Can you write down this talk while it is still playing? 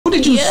Who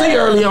did you see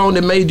early on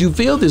that made you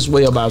feel this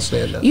way about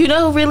stand-up? You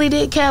know who really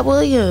did? Katt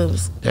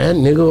Williams. That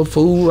nigga a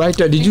fool right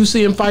there. Did you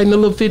see him fighting a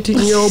little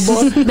 15-year-old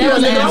boy?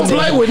 Nigga, don't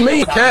play with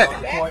me. Katt.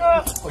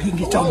 You can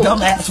get your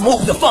dumb ass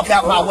move the fuck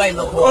out my way,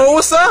 little boy. Oh,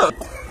 what's up?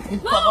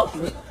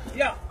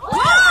 Yeah.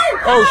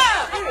 Oh,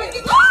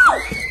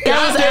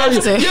 That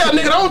was after. yeah,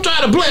 nigga, don't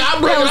try to play. I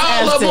bring it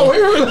all up over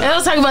here. I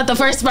was talking about the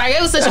first spark.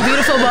 It was such a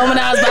beautiful moment.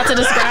 I was about to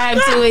describe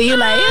to it. You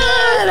like,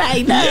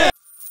 like that.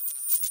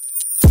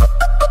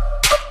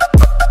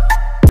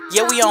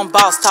 Yeah, we on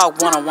Boss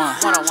Talk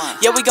 101.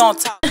 Yeah, we gonna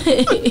talk.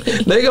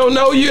 They gonna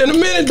know you in a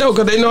minute though,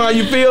 cause they know how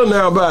you feel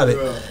now about it.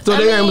 So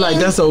they ain't like,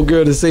 that's old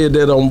girl that said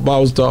that on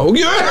Boss Talk.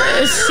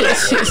 Yeah.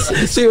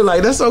 She was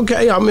like, that's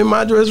okay. I'm in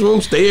my dressing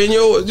room. Stay in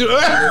yours.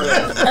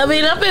 I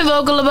mean, I've been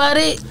vocal about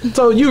it.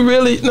 So you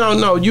really,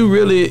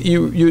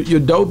 you're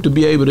dope to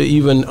be able to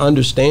even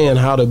understand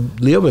how to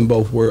live in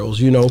both worlds.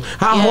 You know,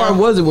 how hard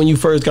was it when you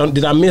first got?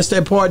 Did I miss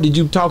that part? Did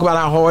you talk about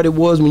how hard it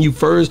was when you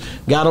first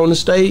got on the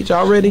stage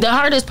already? The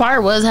hardest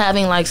part was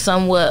having like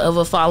somewhat of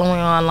a following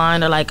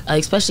online, or like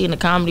especially in the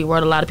comedy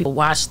world, a lot of people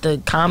watch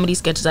the comedy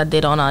sketches I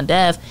did on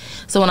Def.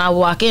 So when I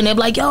walk in, they're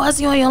like, "Yo, I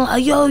see you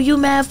on yo, you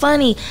mad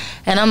funny,"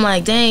 and I'm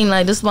like, "Dang,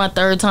 like this is my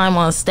third time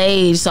on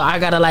stage, so I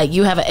gotta like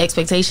you have an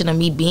expectation of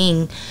me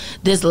being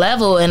this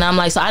level," and I'm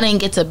like, so I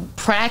didn't get to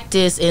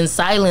practice in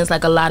silence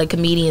like a lot of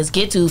comedians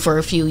get to for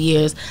a few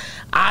years.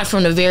 I,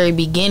 from the very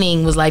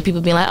beginning, was like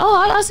people being like, "Oh,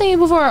 I've seen you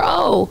before."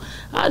 Oh,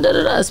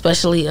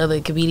 especially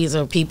other comedians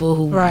or people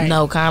who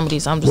know comedy.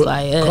 So I'm just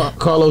like,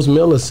 Karlous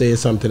Miller said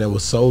something that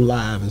was so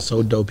live and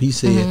so dope. He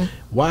said,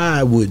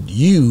 "Why would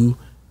you,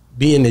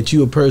 being that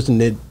you a person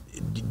that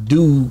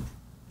do,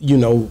 you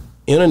know,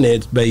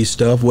 internet-based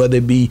stuff, whether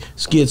it be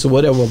skits or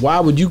whatever, why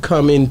would you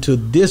come into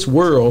this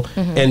world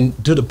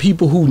and to the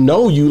people who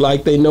know you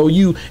like they know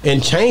you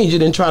and change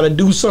it and try to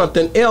do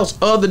something else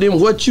other than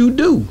what you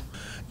do?"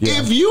 Yeah.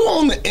 If you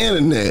on the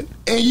internet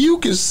and you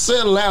can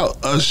sell out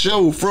a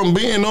show from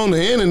being on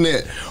the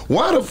internet,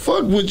 why the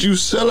fuck would you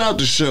sell out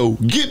the show,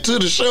 get to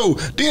the show,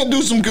 then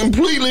do some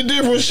completely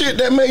different shit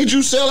that made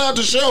you sell out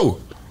the show?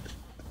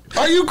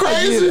 Are you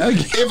crazy?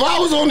 If I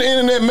was on the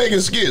internet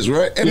making skits,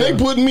 right, and they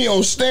put me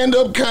on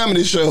stand-up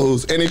comedy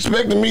shows and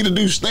expecting me to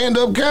do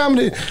stand-up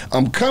comedy,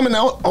 I'm coming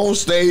out on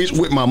stage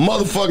with my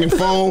motherfucking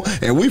phone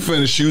and we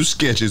finna shoot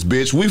sketches,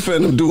 bitch. We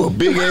finna do a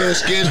big-ass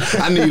sketch.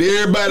 I need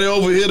everybody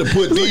over here to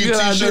put these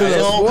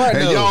t-shirts on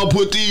and y'all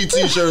put these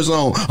t-shirts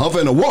on. I'm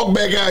finna walk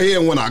back out here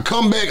and when I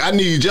come back, I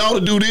need y'all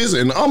to do this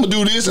and I'm gonna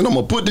do this and I'm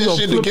gonna put this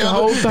shit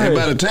together. And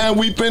by the time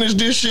we finish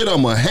this shit,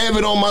 I'm gonna have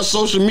it on my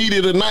social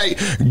media tonight.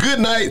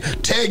 Good night.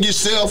 Tag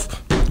yourself,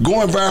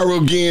 going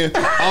viral again.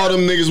 All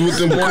them niggas with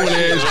them corny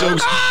ass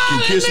jokes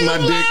can kiss my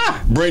dick,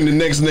 bring the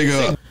next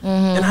nigga up.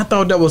 And I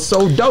thought that was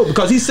so dope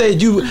because he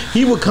said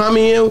he would come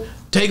in,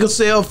 take a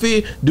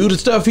selfie, do the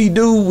stuff he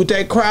do with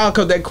that crowd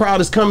because that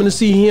crowd is coming to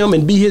see him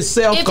and be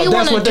himself because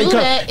that's what they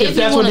come. If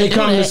that's what they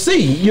come to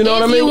see, you know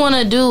what I mean. If you want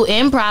to do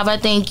improv, I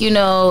think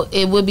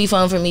it would be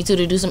fun for me too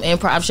to do some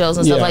improv shows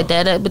and stuff like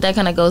that. But that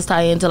kind of goes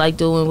tie into like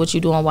doing what you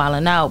do on Wild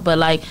 'N Out. But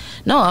like,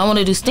 no, I want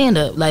to do stand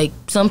up. Like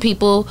some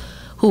people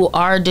who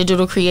are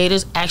digital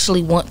creators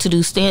actually want to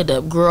do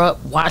stand-up, grew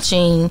up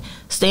watching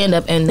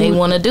stand-up, and they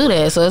want to do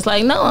that. So it's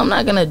like, no, I'm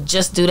not going to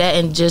just do that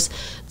and just,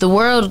 the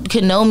world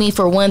can know me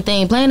for one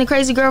thing, playing a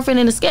crazy girlfriend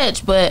in a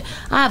sketch, but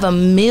I have a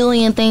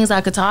million things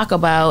I could talk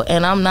about,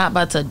 and I'm not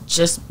about to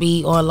just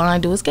be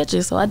online doing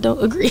sketches, so I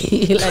don't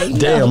agree. Like,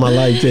 damn, I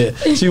like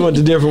that. She went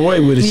a different way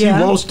with it. She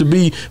wants to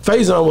be,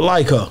 Faison would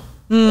like her.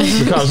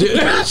 Because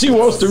she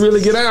wants to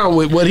really get on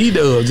with what he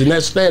does, and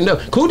that's stand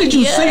up. Who did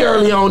you see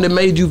early on that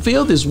made you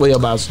feel this way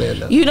about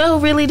stand up? You know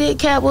who really did?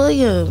 Katt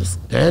Williams.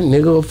 That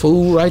nigga a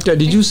fool right there.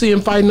 Did you see him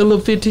fighting a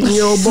little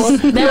 15-year-old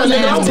boy?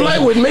 Nigga, don't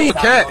play with me.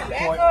 Katt.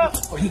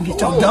 You can get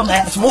your dumb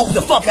ass move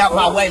the fuck out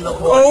my way, little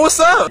boy. Oh, what's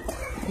up?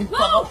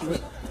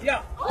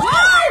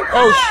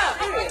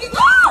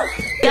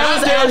 That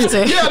was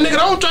after. Yeah, nigga,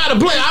 don't try to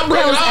play. I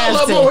bring it all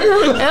up over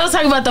here. I was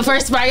talking about the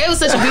first spark. It was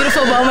such a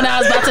beautiful moment. I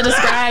was about to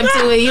describe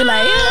to it. You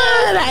like,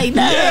 like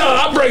that.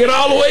 Yeah, I bring it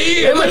all the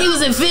way in. When he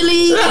was in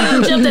Philly, he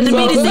jumped at the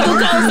BD single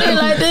concert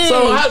like that.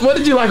 So what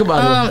did you like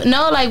about it?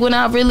 No, like when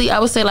I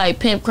would say like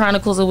Pimp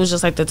Chronicles, it was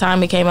just like the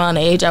time it came out and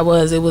the age I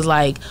was, it was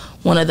like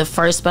one of the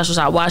first specials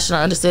I watched and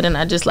I understood, and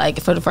I just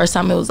like, for the first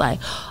time it was like,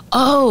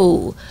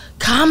 oh,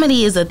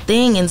 comedy is a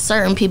thing and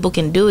certain people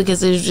can do it,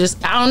 because it was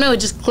just, I don't know,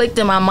 it just clicked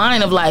in my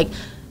mind of like,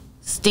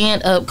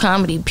 stand-up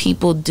comedy,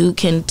 people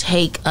can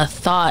take a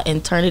thought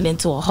and turn it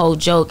into a whole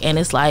joke, and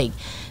it's like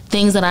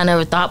things that I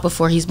never thought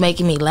before he's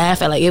making me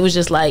laugh at. Like, it was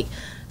just like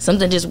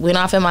something just went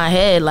off in my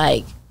head,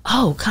 like,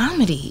 oh,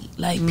 comedy,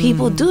 like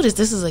people do this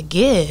is a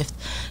gift,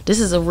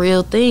 this is a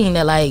real thing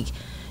that like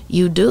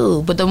you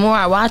do. But the more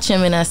I watch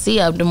him and I see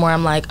him, the more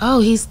I'm like,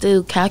 oh, he's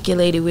still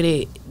calculated with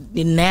it,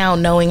 now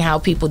knowing how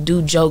people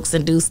do jokes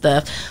and do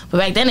stuff. But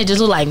back then it just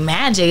looked like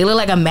magic. It looked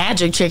like a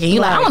magic trick, and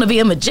you're like, I want to be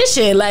a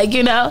magician, like,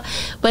 you know.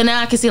 But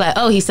now I can see like,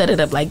 oh, he set it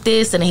up like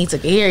this, and then he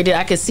took it here.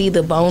 I could see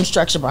the bone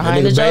structure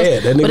behind the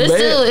jokes. But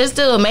it's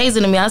still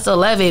amazing to me. I still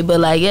love it. But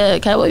like, yeah,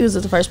 Katt Williams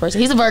is the first person.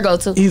 He's a Virgo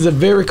too. He's a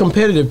very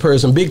competitive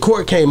person. Big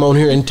Court came on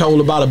here and told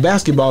about a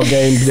basketball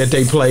game that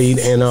they played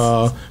and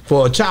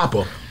for a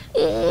chopper.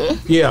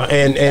 Yeah,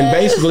 and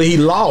basically he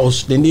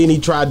lost, and then he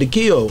tried to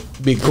kill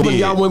Big Court.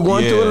 Y'all went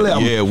 1 to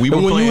 11. Yeah, we were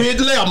and when playing. you hit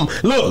 11,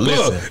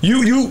 look,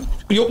 you.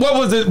 What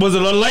was it? Was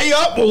it a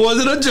layup or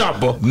was it a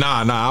jumper?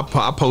 Nah,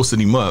 I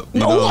posted him up. You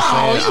know what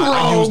I'm saying?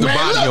 I used the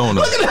body on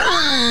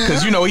him.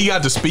 Cause you know he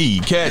got the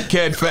speed.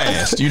 Katt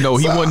fast. You know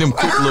he one of them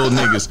quick little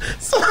niggas.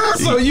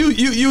 So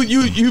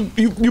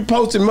you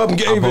posted him up and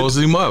gave it. I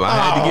posted him up. I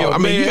had to give. I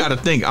mean, you got to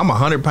think. I'm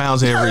 100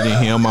 pounds heavier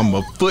than him. I'm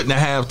a foot and a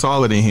half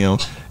taller than him.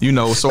 You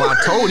know, so I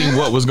told him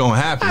what was gonna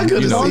happen.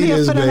 You know, only a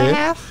foot and a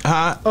half.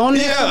 Huh?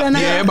 Only a foot and a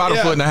half. Yeah, about a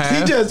foot and a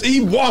half.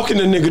 He walking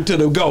the nigga to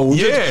the goal.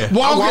 Yeah,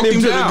 walking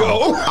him to the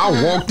goal.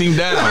 I walked him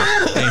down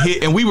and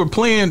hit, and we were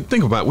playing.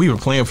 Think about it, we were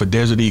playing for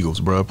Desert Eagles,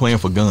 bro. Playing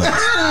for guns.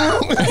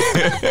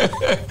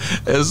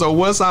 And so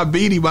once I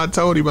beat him, I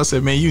told him, I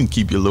said, man, you can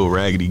keep your little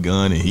raggedy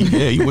gun. And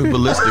he went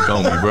ballistic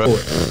on me, bro.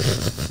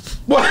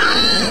 What?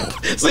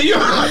 So you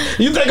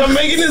think I'm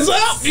making this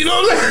up? You know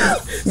what I'm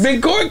saying?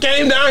 Big Court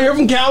came down here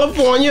from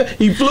California.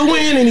 He flew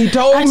in and he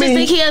told me. I just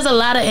think he has a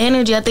lot of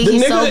energy. I think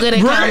he's so good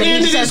at comedy.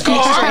 He just has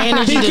extra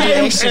energy to do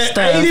extra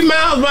stuff. 80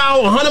 miles per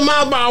hour, 100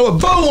 miles per hour,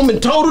 boom,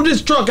 and totaled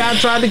this truck. I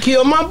tried to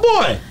kill my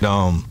boy.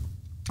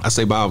 I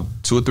say about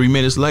 2 or 3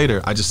 minutes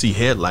later, I just see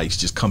headlights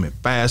just coming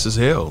fast as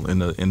hell in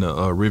the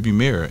rearview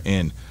mirror,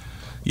 and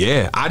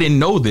yeah, I didn't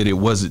know that it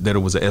was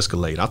an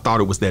Escalade. I thought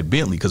it was that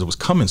Bentley because it was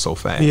coming so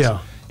fast. Yeah,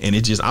 and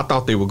I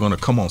thought they were gonna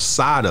come on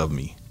side of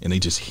me, and they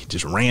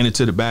just ran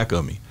into the back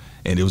of me,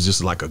 and it was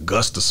just like a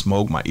gust of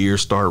smoke. My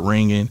ears start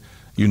ringing,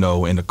 you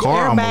know, and the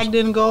car airbag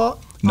didn't go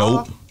up.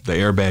 Nope. The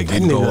airbag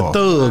didn't go off.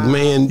 Thug,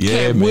 man. Yeah,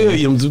 Katt man.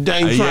 Williams, they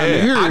ain't trying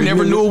to hear it. I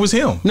never knew it was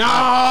him.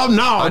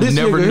 No, this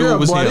never nigga knew here, it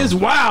was boy, him. this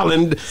wild.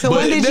 And so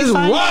when did you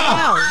find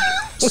out?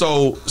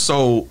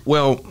 So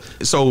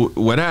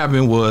what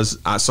happened was,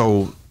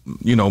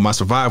 you know, my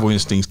survival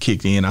instincts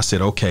kicked in. I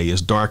said, okay,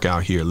 it's dark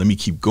out here. Let me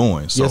keep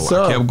going. So yes,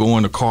 sir. I kept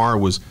going. The car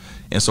was,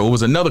 and so it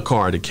was another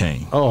car that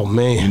came. Oh,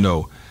 man. You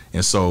know.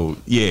 And so,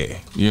 yeah,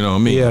 you know what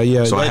I mean?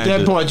 Yeah. So at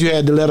that point, you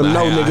had to let them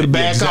know, nigga, to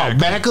back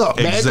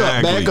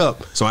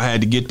up. So I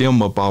had to get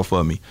them up off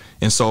of me.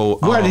 And so,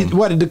 where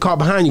did the car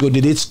behind you go?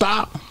 Did it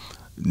stop?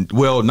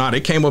 Well, no, they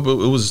came up. It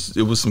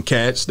was some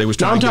cats. They was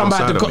trying to get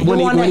outside of me.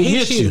 When he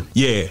hit you.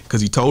 Yeah,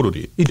 because he totaled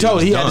it. He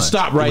had to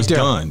stop right there.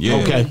 Done. Yeah.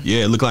 Okay.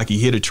 Yeah, it looked like he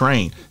hit a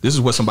train. This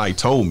is what somebody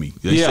told me.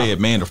 They said,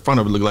 man, the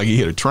front of it looked like he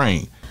hit a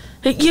train.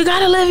 You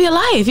gotta live your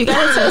life. You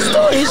gotta tell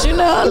stories, you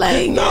know.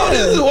 Like, no,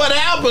 this is what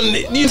happened.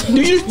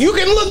 You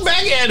can look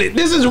back at it.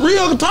 This is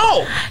real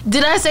talk.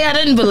 Did I say I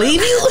didn't believe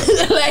you?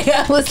 Like,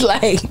 I was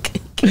like,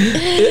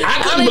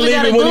 I couldn't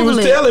believe it when he was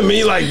telling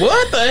me, like,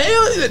 what the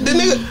hell? The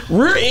nigga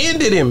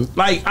rear-ended him.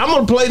 Like, I'm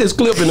gonna play this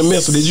clip in a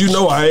minute because you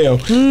know I am.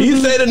 He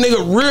said the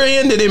nigga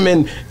rear-ended him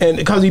and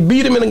because he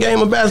beat him in a game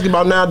of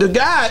basketball. Now the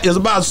guy is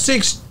about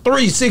 6'3",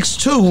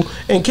 6'2",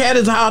 and Katt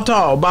is how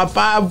tall? About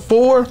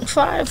 5'4",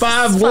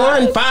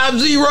 5'1",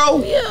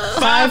 5'0", yeah,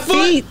 5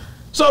 feet.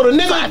 So the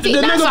nigga, 5 feet,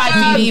 not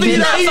 5 feet even.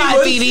 Not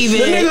 5 feet even.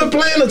 The nigga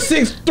playing a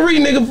 6'3"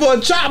 nigga for a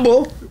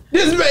chopper.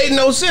 This made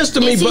no sense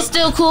to me. Is he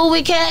still cool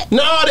with Katt?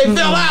 No, they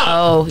fell out.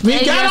 Oh,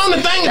 he got on the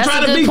thing and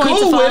tried to be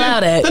cool with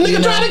him. The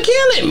nigga tried to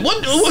kill him.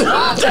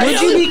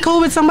 Would you be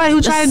cool with somebody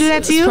who tried to do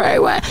that to you? Probably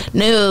why.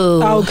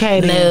 No. Okay,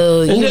 then.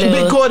 No. And then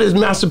Big Court is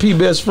Master P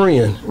best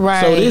friend.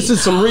 Right. So this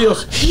is some real.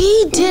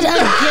 He did a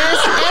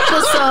guest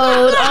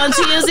episode on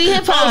TMZ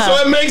Hip Hop. Oh,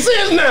 so it makes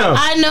sense now.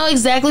 I know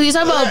exactly what you're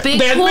talking about. Big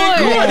Court.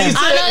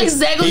 I know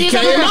exactly what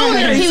you're talking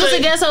about. He was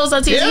a guest host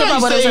on TMZ Hip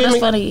Hop, but that's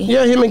funny.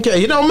 Yeah, him and Katt.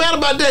 It don't matter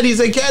about that. He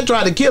said Katt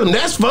tried to kill him.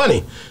 That's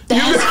funny.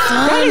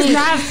 That is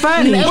not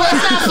funny. It was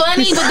not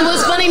funny, but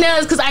what's funny now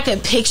is because I can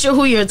picture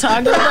who you're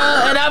talking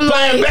about, and I'm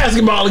playing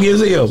basketball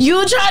against him.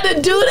 You tried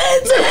to do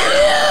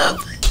that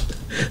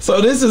to him. So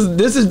this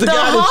is the guy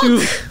Hulk?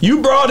 that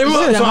you brought him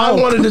up. So I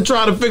wanted to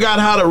try to figure out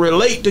how to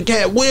relate to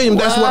Katt Williams.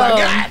 That's what I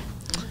got.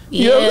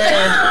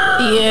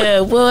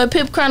 Yeah. Well, at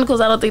Pimp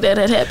Chronicles, I don't think that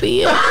had happened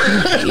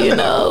yet. You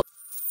know.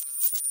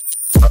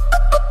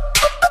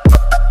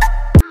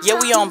 Yeah,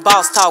 we on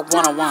Boss Talk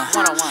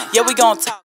 101. Yeah, we gonna talk.